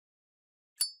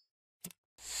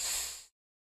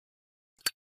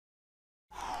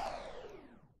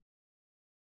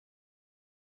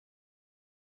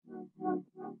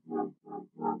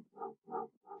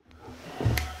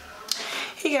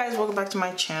Hey guys, welcome back to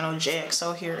my channel,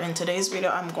 JXO here. In today's video,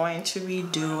 I'm going to be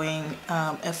doing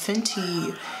a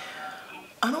Fenty,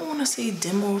 I don't want to say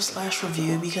demo slash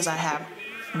review because I have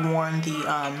worn the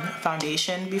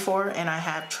foundation before and I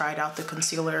have tried out the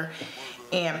concealer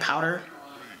and powder.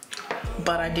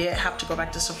 But I did have to go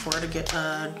back to Sephora to get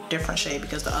a different shade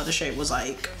because the other shade was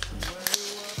like,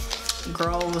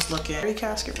 girl was looking, every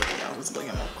casket really, I was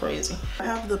looking crazy. I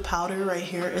have the powder right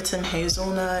here, it's in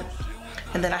hazelnut.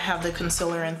 And then I have the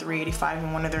concealer in 385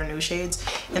 in one of their new shades.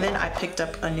 And then I picked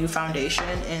up a new foundation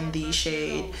in the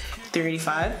shade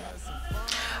 385.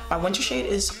 My winter shade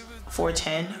is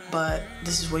 410, but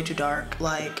this is way too dark.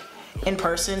 Like, in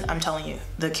person, I'm telling you,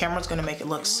 the camera's gonna make it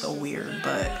look so weird,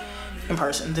 but in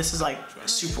person, this is like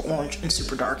super orange and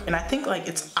super dark. And I think like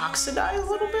it's oxidized a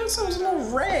little bit, so it's a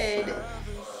little red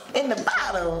in the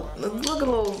bottle. Look a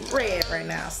little red right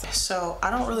now. So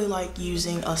I don't really like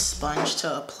using a sponge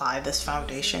to apply this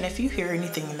foundation. If you hear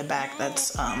anything in the back,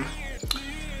 that's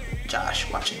Josh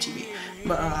watching TV.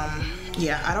 But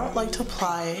yeah, I don't like to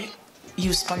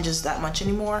use sponges that much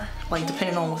anymore, like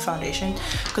depending on what foundation,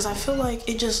 because I feel like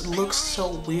it just looks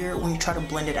so weird when you try to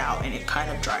blend it out and it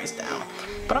kind of dries down.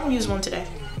 But I'm gonna use one today.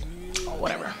 Oh,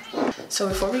 whatever. So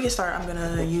before we get started, I'm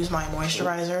gonna use my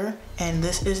moisturizer, and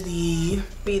this is the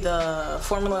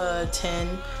Formula 10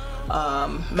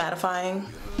 mattifying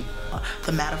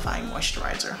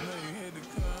moisturizer.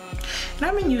 And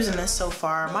I've been using this so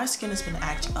far. My skin has been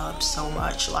acting up so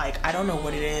much. Like, I don't know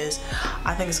what it is.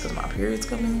 I think it's because my period's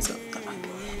coming, so.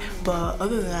 But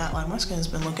other than that, like, my skin has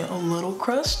been looking a little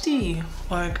crusty.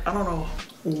 Like, I don't know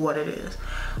what it is.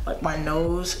 Like, my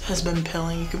nose has been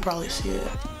peeling. You can probably see it.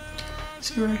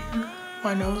 See right here?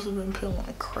 My nose has been peeling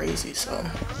like crazy, so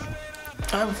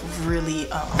I have really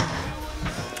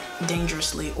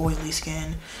dangerously oily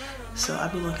skin, so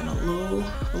I've been looking a little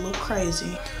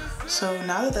crazy. So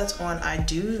now that that's on, I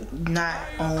do not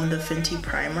own the Fenty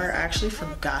primer. I actually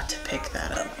forgot to pick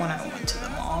that up when I went to the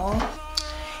mall.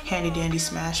 Handy dandy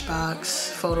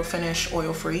Smashbox Photo Finish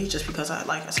oil free, just because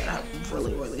like I said, I have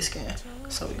really oily skin,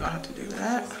 so we're gonna have to do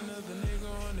that.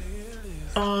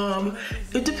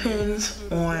 It depends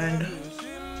on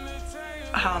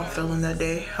how I'm feeling that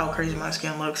day, how crazy my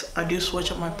skin looks. I do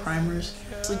switch up my primers.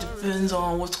 It depends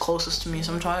on what's closest to me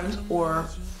sometimes, or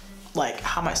like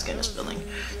how my skin is feeling.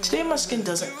 Today my skin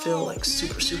doesn't feel like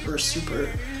super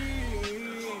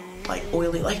like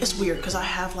oily. Like, it's weird because I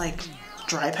have like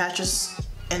dry patches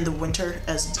in the winter,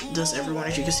 as does everyone.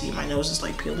 As you can see, my nose is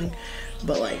like peeling,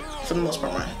 but like for the most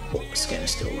part my skin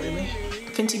is still oily.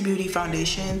 Fenty Beauty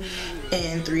foundation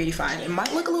in 385. It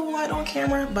might look a little light on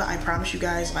camera, but I promise you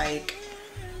guys, like,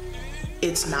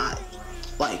 it's not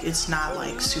like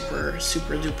super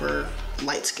duper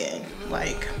light skin.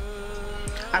 Like,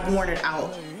 I've worn it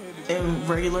out in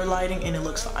regular lighting and it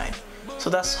looks fine. So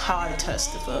that's how I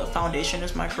test if a foundation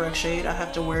is my correct shade. I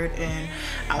have to wear it in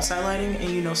outside lighting, and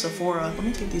you know Sephora, let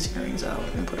me take these earrings out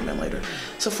and put them in later.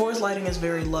 Sephora's lighting is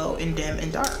very low and dim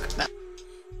and dark.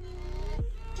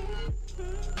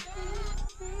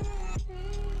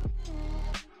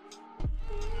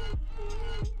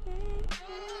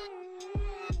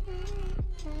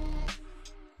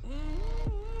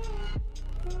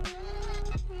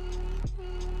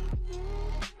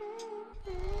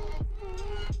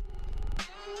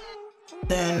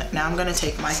 Then now I'm gonna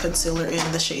take my concealer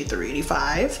in the shade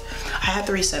 385. I had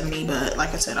 370, but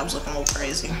like I said, I was looking a little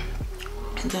crazy.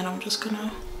 And then I'm just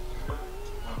gonna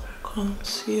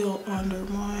conceal under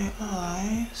my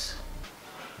eyes.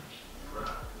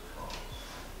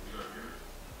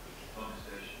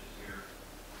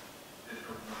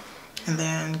 And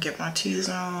then get my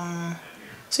T-zone.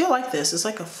 See, I like this. It's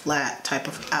like a flat type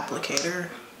of applicator,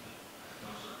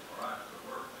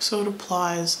 so it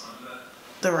applies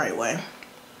the right way.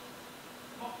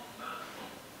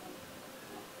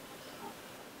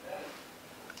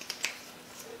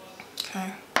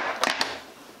 Okay.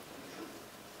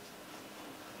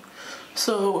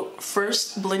 So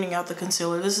first, blending out the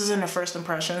concealer. This isn't a first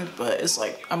impression, but it's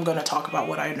like, I'm gonna talk about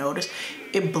what I noticed.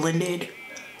 It blended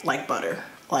like butter.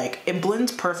 Like, it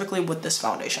blends perfectly with this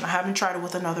foundation. I haven't tried it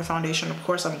with another foundation. Of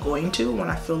course I'm going to when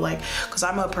I feel like, because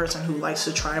I'm a person who likes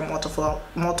to try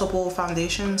multiple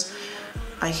foundations.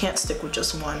 I can't stick with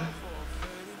just one.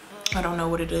 I don't know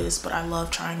what it is, but I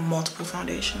love trying multiple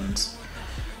foundations.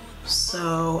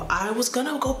 So I was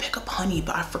gonna go pick up honey,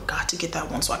 but I forgot to get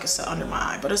that one so I could set under my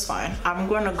eye, but it's fine. I'm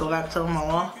gonna go back to the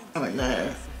mall and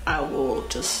then I will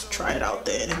just try it out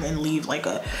then and then leave like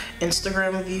a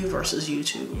Instagram review versus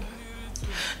YouTube.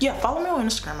 Yeah, follow me on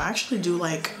Instagram. I actually do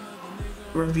like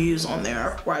reviews on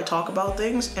there where I talk about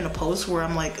things in a post where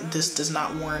I'm like, this does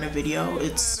not warrant a video,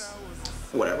 it's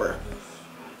whatever.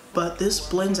 But this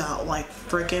blends out like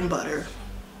freaking butter.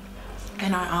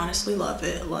 And I honestly love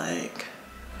it. Like,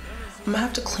 I'm gonna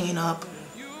have to clean up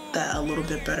that a little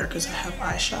bit better because I have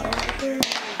eyeshadow right there.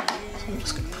 So I'm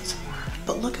just gonna put some more.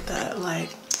 But look at that, like,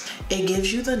 it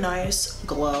gives you the nice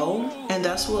glow. And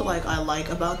that's what like I like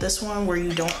about this one, where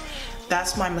you don't,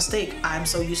 that's my mistake. I'm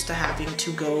so used to having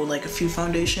to go like a few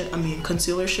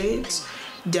concealer shades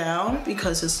down,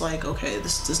 because it's like, okay,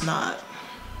 this does not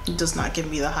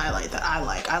give me the highlight that I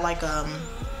like.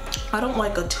 I don't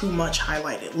like a too much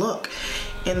highlighted look.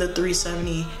 In the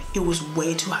 370, it was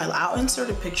way too highlighted. I'll insert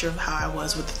a picture of how I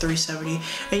was with the 370,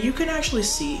 and you can actually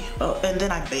see. Oh, and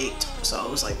then I baked, so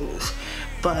it was like, oof.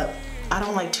 But I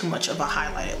don't like too much of a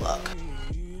highlighted look.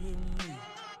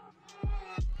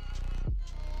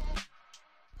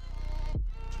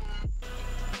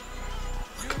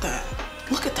 Look at that.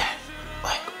 Look at that.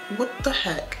 Like, what the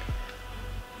heck?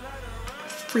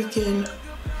 Freaking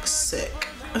sick.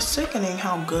 It's sickening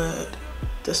how good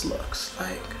this looks.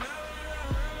 Like,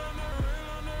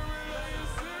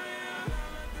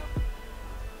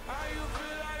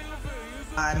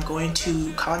 I'm going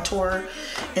to contour,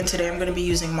 and today I'm going to be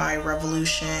using my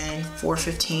Revolution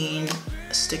 415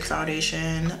 stick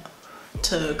foundation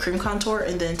to cream contour,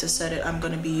 and then to set it I'm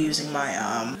going to be using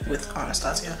my with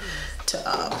Anastasia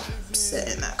to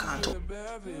set in that contour.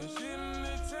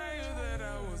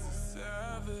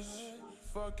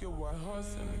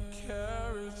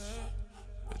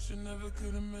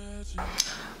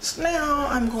 So now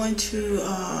I'm going to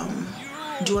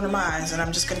do under my eyes, and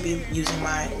I'm just going to be using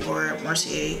my Laura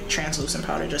Mercier translucent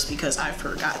powder just because I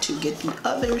forgot to get the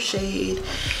other shade.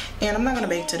 And I'm not going to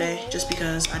bake today just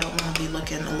because I don't want to be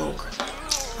looking a little,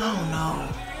 I don't know,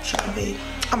 should I bake?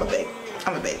 I'm a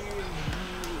bake.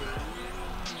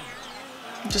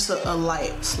 Just a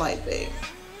light, slight bake.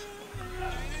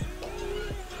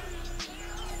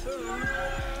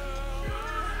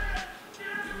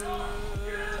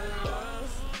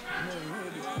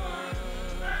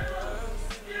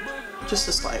 Just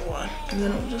a slight one, and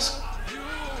then I'll just,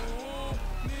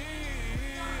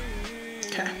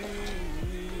 okay.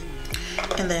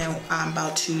 And then I'm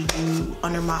about to do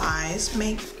under my eyes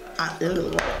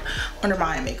under my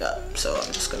eye makeup. So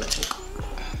I'm just gonna take,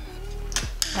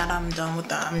 and I'm done with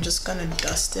that. I'm just gonna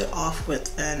dust it off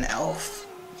with an e.l.f.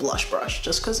 blush brush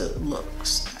just because it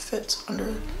fits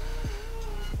under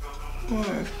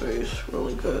my face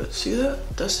really good. See that?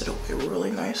 Dusted away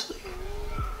really nicely.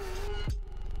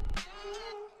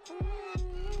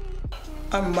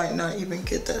 I might not even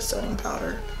get that setting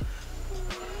powder.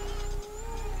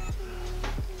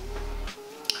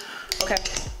 Okay,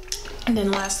 and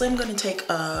then lastly, I'm gonna take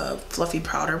a fluffy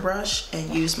powder brush and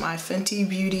use my Fenty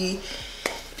Beauty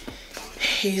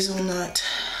Hazelnut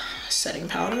setting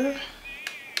powder.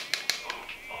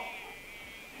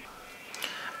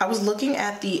 I was looking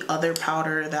at the other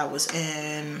powder that was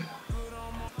in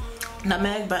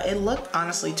Nutmeg, but it looked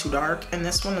honestly too dark, and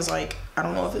this one is like, I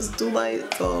don't know if it's too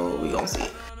light, so we gonna see.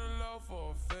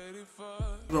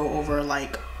 Go over,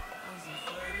 like,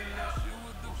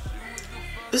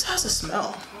 this has a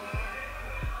smell.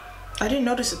 I didn't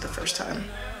notice it the first time.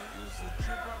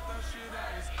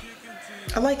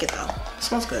 I like it though. It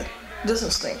smells good. It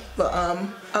doesn't stink. But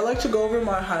I like to go over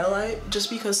my highlight just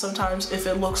because sometimes if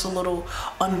it looks a little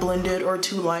unblended or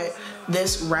too light,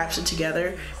 this wraps it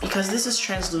together. Because this is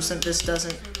translucent, this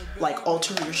doesn't like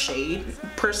alter your shade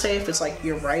per se if it's like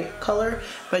your right color.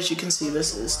 But as you can see,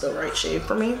 this is the right shade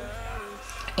for me.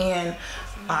 And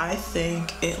I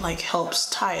think it like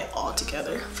helps tie it all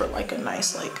together for like a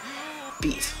nice like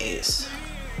beat face.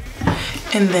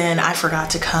 And then I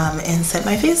forgot to come and set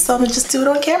my face, so I'm gonna just do it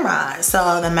on camera.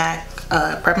 So the MAC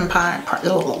Prep and Prime,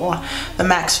 the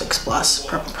MAC Fix Plus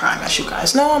Prep and Prime, as you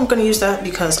guys know, I'm gonna use that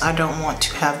because I don't want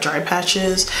to have dry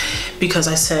patches, because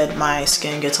I said my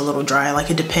skin gets a little dry, like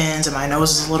it depends, and my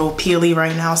nose is a little peely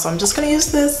right now, so I'm just gonna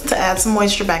use this to add some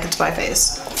moisture back into my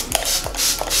face.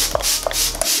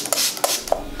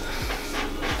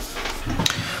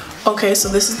 Okay, so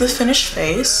this is the finished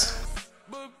face.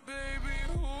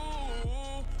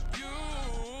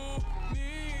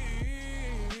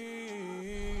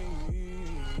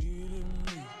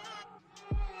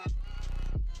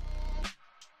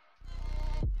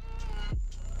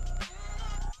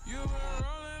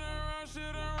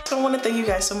 So I want to thank you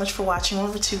guys so much for watching.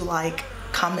 Remember to like,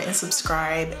 comment, and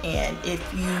subscribe. And if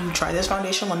you try this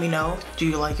foundation, let me know. Do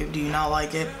you like it? Do you not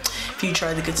like it? If you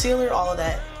try the concealer, all of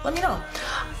that, let me know.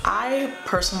 I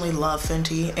personally love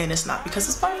Fenty, and it's not because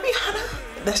it's by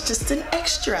Rihanna. That's just an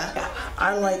extra. Yeah,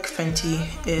 I like Fenty.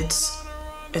 It's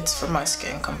it's for my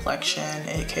skin complexion.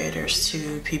 It caters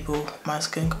to people my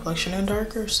skin complexion and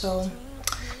darker, so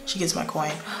she gets my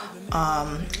coin.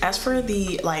 As for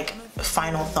the like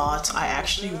final thoughts, I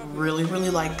actually really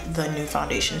like the new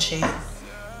foundation shade.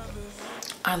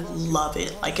 I love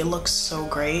it. Like, it looks so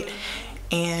great.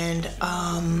 And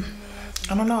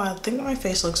I don't know, I think my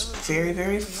face looks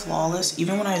very flawless.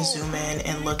 Even when I zoom in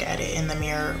and look at it in the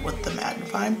mirror with the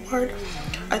magnifying part,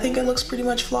 I think it looks pretty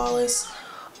much flawless.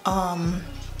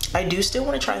 I do still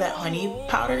want to try that honey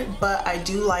powder, but I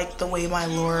do like the way my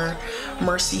Laura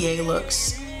Mercier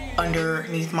looks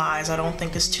underneath my eyes. I don't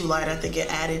think it's too light. I think it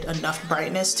added enough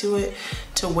brightness to it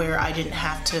to where I didn't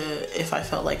have to, if I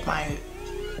felt like my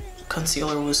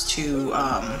concealer was too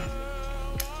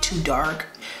dark,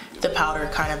 the powder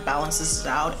kind of balances it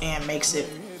out and makes it,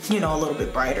 you know, a little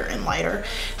bit brighter and lighter.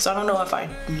 So I don't know if I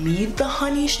need the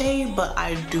honey shade, but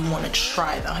I do want to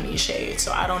try the honey shade.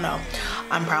 So I don't know.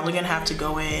 I'm probably gonna have to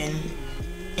go in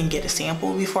and get a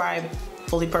sample before I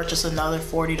fully purchase another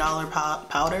 $40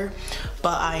 powder,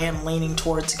 but I am leaning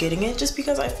towards getting it just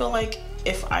because I feel like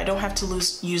if I don't have to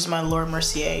use my Laura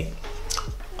Mercier,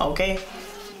 okay,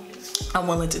 I'm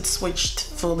willing to switch to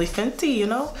fully Fenty, you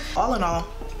know? All in all,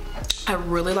 I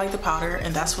really like the powder,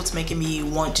 and that's what's making me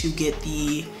want to get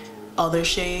the other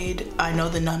shade. I know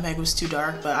the nutmeg was too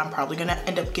dark, but I'm probably gonna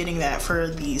end up getting that for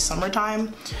the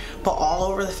summertime. But all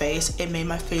over the face, it made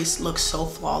my face look so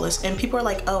flawless. And people are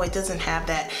like, oh, it doesn't have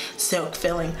that silk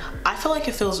feeling. I feel like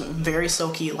it feels very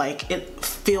silky. Like, it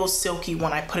feels silky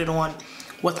when I put it on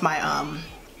with my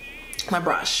my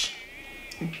brush.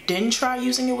 Didn't try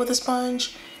using it with a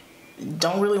sponge.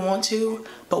 Don't really want to,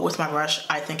 but with my brush,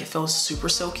 I think it feels super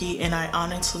silky, and I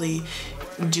honestly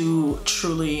do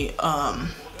truly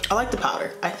I like the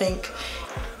powder. I think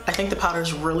the powder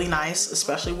is really nice,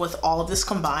 especially with all of this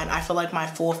combined. I feel like my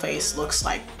full face looks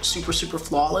like super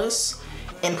flawless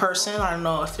in person. I don't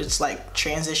know if it's like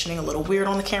transitioning a little weird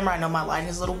on the camera. I know my lighting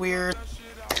is a little weird.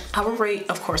 I would rate,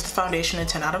 of course, the foundation a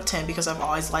 10 out of 10 because I've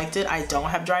always liked it. I don't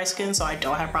have dry skin, so I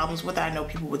don't have problems with that. I know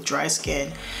people with dry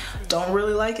skin don't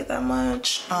really like it that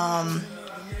much.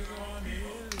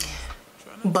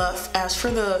 But as for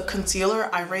the concealer,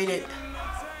 I rate it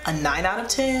a 9 out of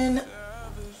 10.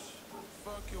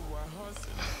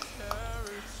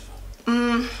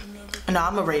 No,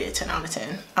 I'm gonna rate it 10 out of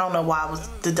 10. I don't know why I was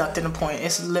deducting a point.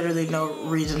 It's literally no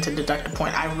reason to deduct a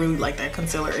point. I really like that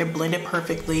concealer. It blended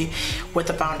perfectly with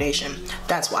the foundation.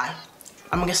 That's why.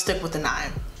 I'm gonna stick with the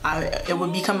 9. It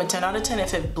would become a 10 out of 10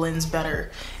 if it blends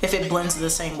better, if it blends the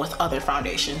same with other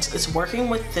foundations. It's working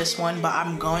with this one, but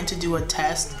I'm going to do a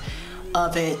test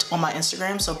of it on my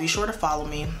Instagram, so be sure to follow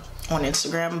me on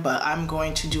Instagram. But I'm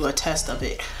going to do a test of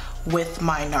it with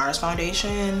my NARS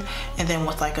foundation, and then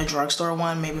with like a drugstore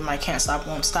one, maybe my Can't Stop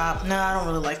Won't Stop. No, I don't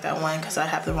really like that one because I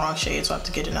have the wrong shade, so I have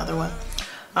to get another one.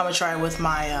 I'm gonna try it with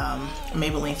my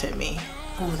Maybelline Fit Me.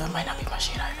 Ooh, that might not be my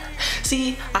shade either.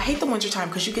 See, I hate the winter time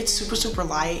because you get super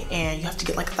light and you have to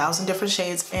get like 1,000 different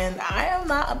shades, and I am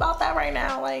not about that right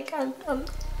now. Like, I'm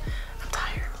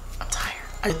tired. I'm tired.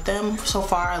 With them so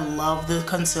far, I love the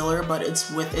concealer, but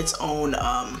it's with its own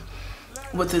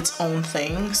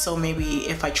thing. So maybe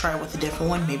if I try with a different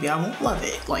one, maybe I won't love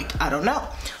it. Like, I don't know.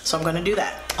 So I'm gonna do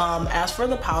that. As for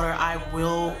the powder, I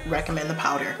will recommend the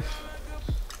powder.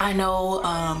 I know,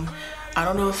 I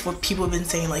don't know if what people have been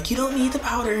saying, like, you don't need the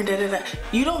powder and da-da-da.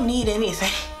 You don't need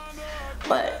anything,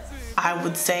 but I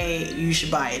would say you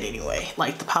should buy it anyway.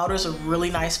 Like, the powder is a really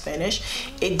nice finish.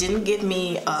 It didn't give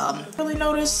me really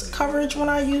notice coverage when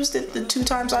I used it the 2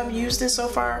 times I've used it so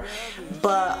far,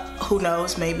 but who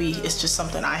knows, maybe it's just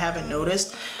something I haven't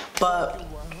noticed. But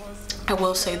I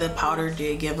will say the powder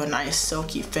did give a nice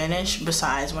silky finish.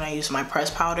 Besides, when I use my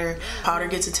pressed powder, powder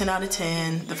gets a 10 out of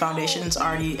 10. The foundation's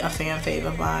already a fan fave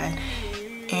of mine.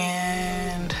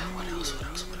 And what else?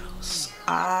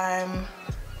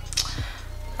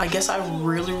 I guess I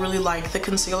really like the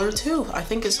concealer too. I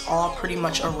think it's all pretty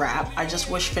much a wrap. I just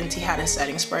wish Fenty had a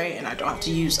setting spray and I don't have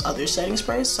to use other setting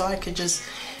sprays, so I could just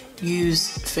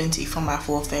use Fenty for my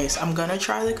full face. I'm gonna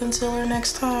try the concealer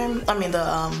next time. I mean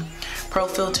the Pro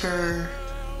Filter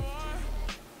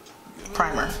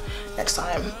primer next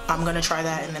time. I'm gonna try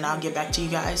that and then I'll get back to you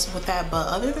guys with that. But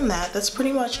other than that, that's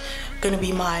pretty much gonna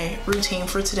be my routine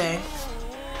for today.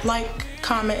 Like,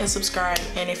 comment, and subscribe.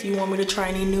 And if you want me to try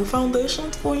any new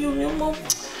foundations for you,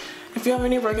 if you have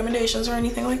any recommendations or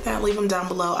anything like that, leave them down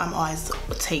below. I'm always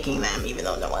taking them, even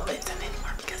though no one lives them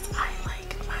anymore, because I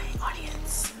like my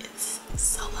audience is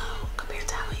so low compared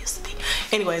to how it used to be.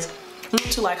 Anyways, remember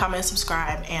to like, comment, and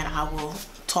subscribe, and I will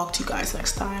talk to you guys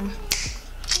next time.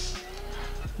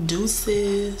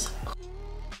 Deuces.